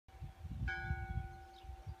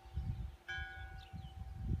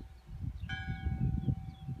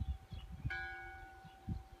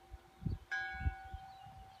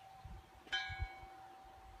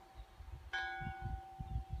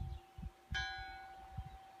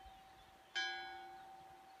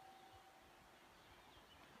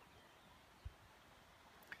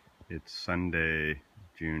It's Sunday,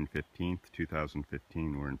 June 15th,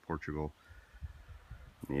 2015. We're in Portugal,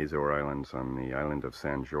 in the Azores Islands, on the island of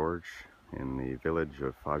San Jorge, in the village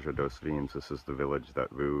of Faja dos Vimes. This is the village that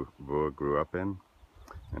Voa grew up in,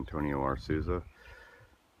 Antonio R. Souza.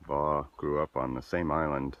 Voa grew up on the same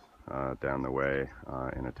island down the way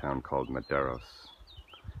in a town called Madeiros.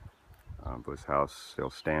 Voa's house still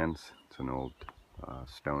stands. It's an old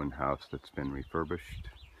stone house that's been refurbished.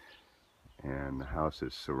 And the house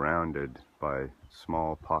is surrounded by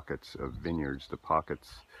small pockets of vineyards. The pockets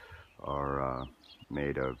are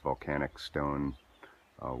made of volcanic stone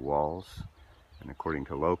walls, and according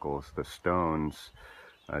to locals, the stones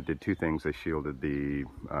did two things. They shielded the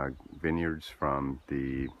vineyards from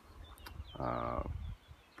the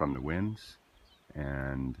winds,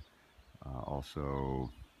 and also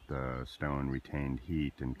the stone retained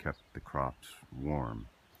heat and kept the crops warm.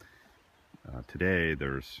 Today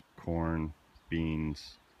there's corn,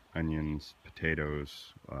 beans, onions,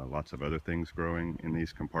 potatoes, lots of other things growing in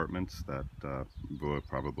these compartments that Voa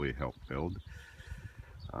probably helped build.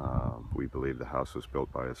 We believe the house was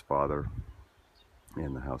built by his father,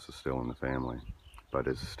 and the house is still in the family, but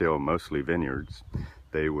it's still mostly vineyards.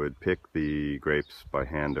 They would pick the grapes by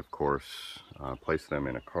hand, of course, place them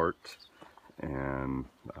in a cart, and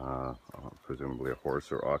presumably a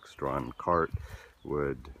horse or ox-drawn cart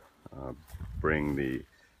would bring the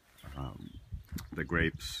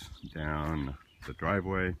grapes down the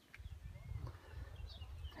driveway,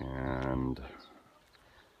 and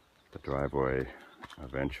the driveway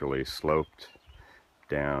eventually sloped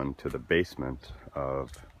down to the basement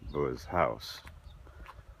of Voa's house,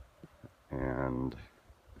 and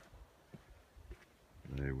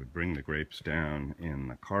they would bring the grapes down in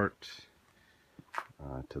the cart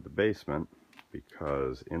to the basement,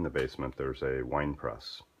 because in the basement there's a wine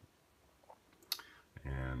press.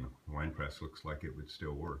 And the wine press looks like it would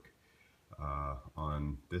still work.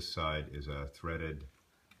 On this side is a threaded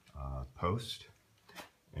post,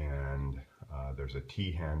 and there's a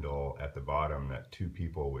T-handle at the bottom that two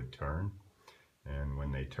people would turn. And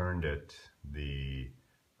when they turned it,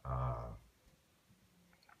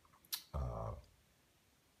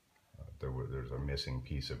 there's a missing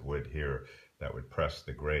piece of wood here that would press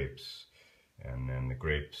the grapes, and then the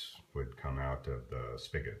grapes would come out of the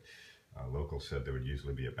spigot. Locals said there would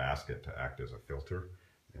usually be a basket to act as a filter,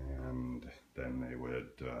 and then they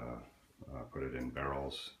would put it in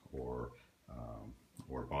barrels or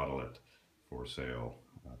bottle it for sale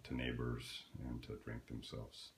to neighbors and to drink themselves.